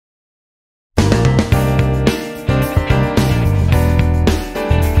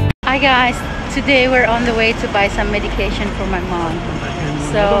Hi guys, today we're on the way to buy some medication for my mom.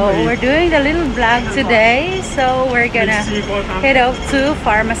 So we're doing the little vlog today. So we're gonna head off to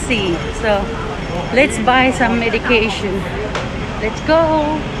pharmacy. So let's buy some medication. Let's go!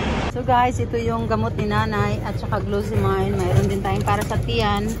 So guys, ito yung gamot ni nanay at saka glucosamine. Mayroon din tayong para sa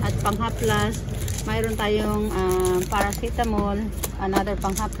tiyan at panghaplas. Mayroon tayong paracetamol, another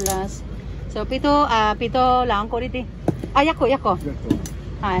panghaplas. So pito lang ko dito. Yako.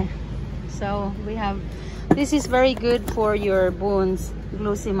 Hi. So we have, this is very good for your bones,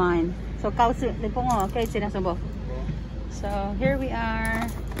 glucosamine. So So here we are.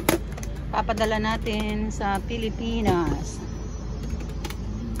 Papadala natin sa Pilipinas.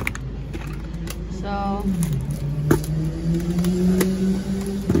 So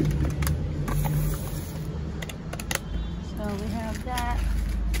we have that.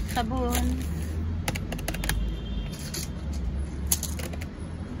 Sabon.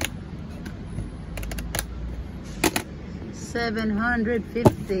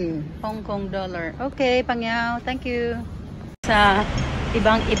 $750 Hong Kong dollar. Okay, Pangyaw. Thank you. Sa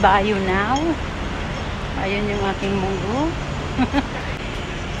ibang ibayo now. Ayun yung aking munggo.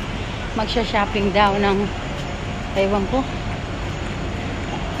 Magsha-shopping daw ng ewan ko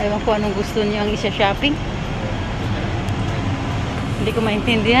anong gusto niyo ang isa-shopping. Hindi ko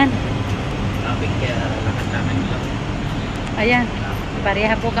maintindihan. Ayan,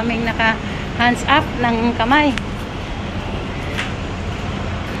 pareha po kaming naka hands up ng kamay.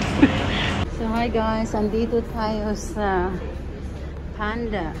 So hi guys, andito tayo sa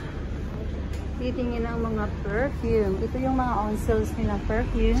Panda. Titingin ang mga perfume. Ito yung mga on sales nila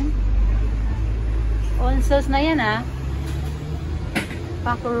perfume. On sales na yan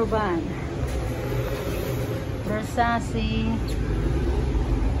Paco Rabanne, Versace.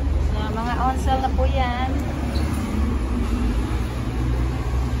 So mga on sale na po yan.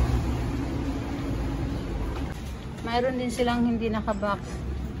 Mayroon din silang hindi nakabox.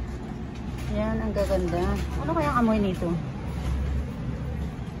 Yan, ang gaganda. Ano kayang amoy nito?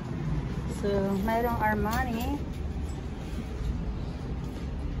 So, mayroong Armani.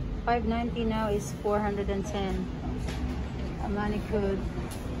 $590 now is $410. Armani code.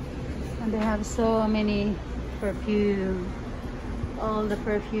 And they have so many perfume. All the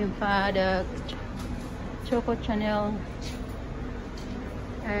perfume products. Choco Chanel.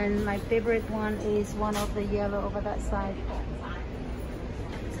 And my favorite one is one of the yellow over that side.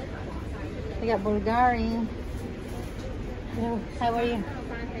 We got Bulgari. Hello, how are you?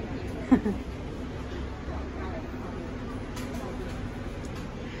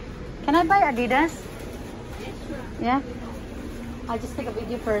 Can I buy Adidas? Yeah? I'll just take a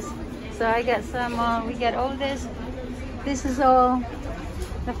video first. So I got some, we got all this. This is all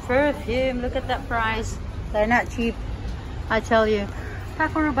the perfume. Look at that price. They're not cheap, I tell you.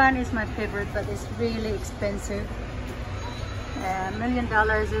 Paco Rabanne is my favorite, but it's really expensive. $1 million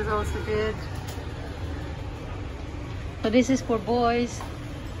is also good. So this is for boys.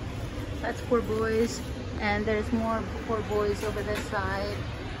 That's for boys, and there's more for boys over this side.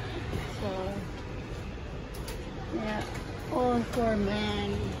 So yeah, all for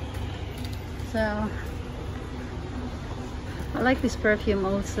men. So I like this perfume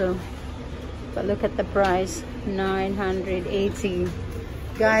also, but look at the price, $980.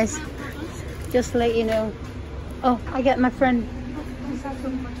 Guys, just let you know. Oh, I got my friend.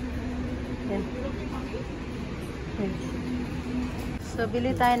 Yeah. So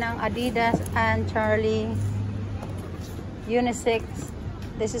bili tayo ng Adidas and Charlie unisex.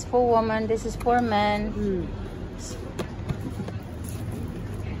 This is for woman, this is for men.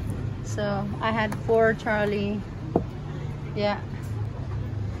 So I had 4 Charlie. Yeah,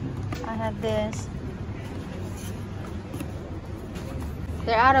 I have this.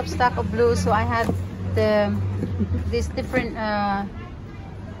 They're out of stock of blue, so I had these different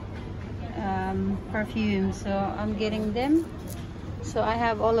perfumes, so I'm getting them. So I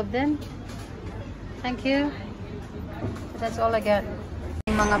have all of them. Thank you. That's all I got.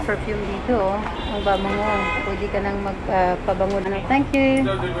 Yung mga perfume dito, ang babango. Pwede ka nang magpabango. Thank you.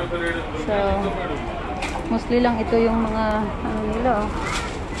 So mostly lang ito yung mga ano nila,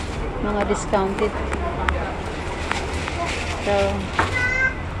 mga discounted. So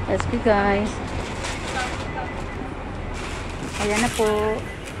let's go guys. Ayan na po.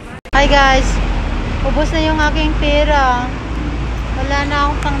 Hi guys. Ubos na yung aking pera. Wala na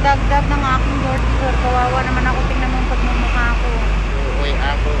akong pangdagdag ng aking door to door. Kawawa naman ako. Tingnan mo ang pagmumukha ko. Luoy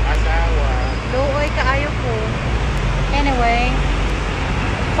ako asawa. Luoy kaayo ko. Anyway,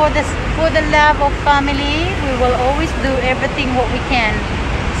 for the love of family, we will always do everything what we can.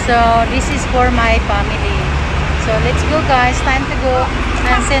 So this is for my family. So let's go guys, time to go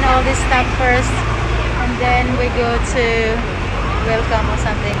and send all this stuff first, and then we go to welcome or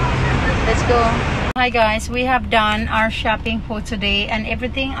something. Let's go. Hi guys, we have done our shopping for today and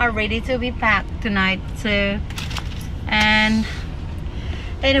everything are ready to be packed tonight too. And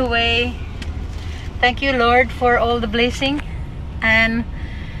anyway, thank you Lord for all the blessing and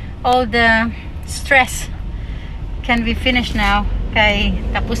all the stress can be finished now. Kay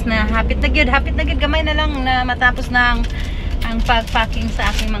tapos na, hapit na gid gamay na lang na matapos na ang pag-packing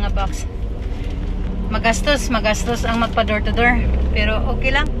sa aking mga box. Magastos ang magpa door to door, pero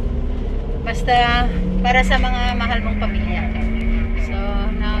okay lang basta para sa mga mahal mong pamilya. So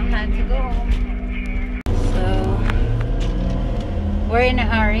now time to go home. So we're in a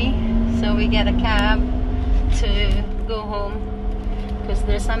hurry, so we get a cab to go home because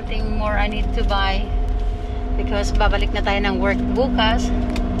there's something more I need to buy. Because babalik na tayo ng work bukas.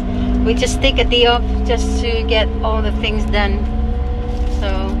 We just take a day off just to get all the things done. So,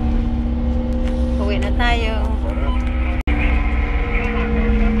 uwi na tayo.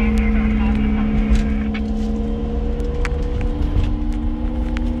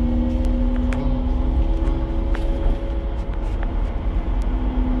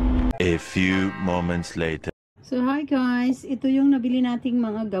 A few moments later. So, hi guys. Ito yung nabili nating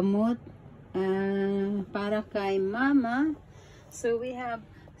mga gamot. Para kay mama. So we have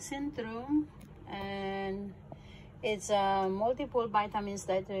Centrum and it's a multiple vitamins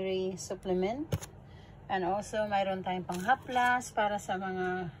dietary supplement, and also mayroon tayong panghaplas para sa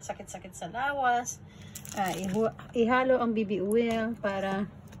mga sakit-sakit sa lawas. Ihalo ang BB oil para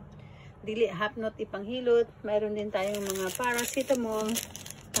dili hapnot ipanghilot. Mayroon din tayong mga paracetamol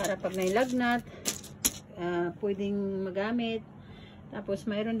para pag nailagnat pwedeng magamit. Tapos,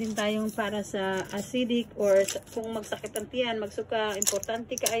 mayroon din tayong para sa acidic or kung magsakit ang tiyan, magsuka.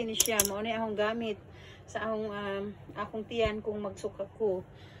 Importante kaay ni siya. Mauna akong gamit sa akong tiyan kung magsuka ko.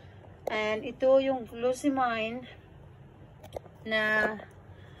 And ito yung glucosamine na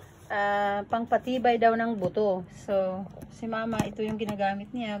pangpatibay daw ng buto. So, si mama, ito yung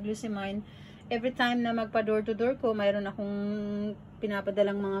ginagamit niya, glucosamine. Every time na magpa door to door ko, mayroon akong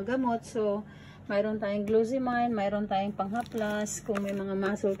pinapadalang mga gamot. So, mayroon tayong glucosamine, mayroon tayong panghaplas kung may mga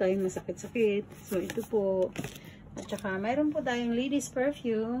muscle tayong masakit-sakit. So, ito po. At saka, mayroon po tayong ladies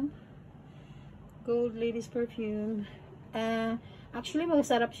perfume. Gold ladies perfume. Actually,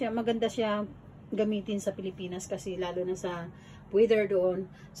 masarap siya. Maganda siya gamitin sa Pilipinas kasi lalo na sa weather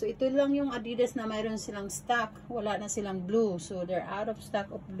doon. So, ito lang yung Adidas na mayroon silang stock. Wala na silang blue. So, they're out of stock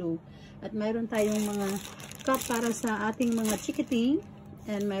of blue. At mayroon tayong mga cup para sa ating mga chikiting.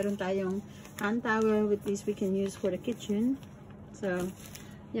 And mayroon tayong hand towel with this we can use for the kitchen. So,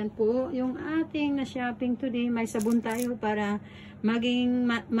 yan po yung ating na shopping today. May sabon tayo para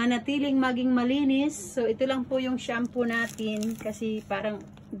manatiling maging malinis. So, ito lang po yung shampoo natin kasi parang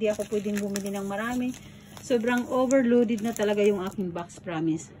di ako pwedeng bumili ng marami. Sobrang overloaded na talaga yung aking box,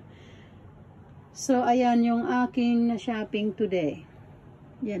 promise. So, ayan yung aking na shopping today.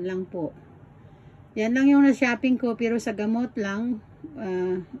 Yan lang po. Yan lang yung na shopping ko, pero sa gamot lang,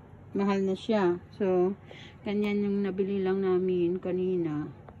 mahal na siya. So, ganyan yung nabili lang namin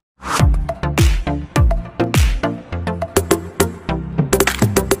kanina.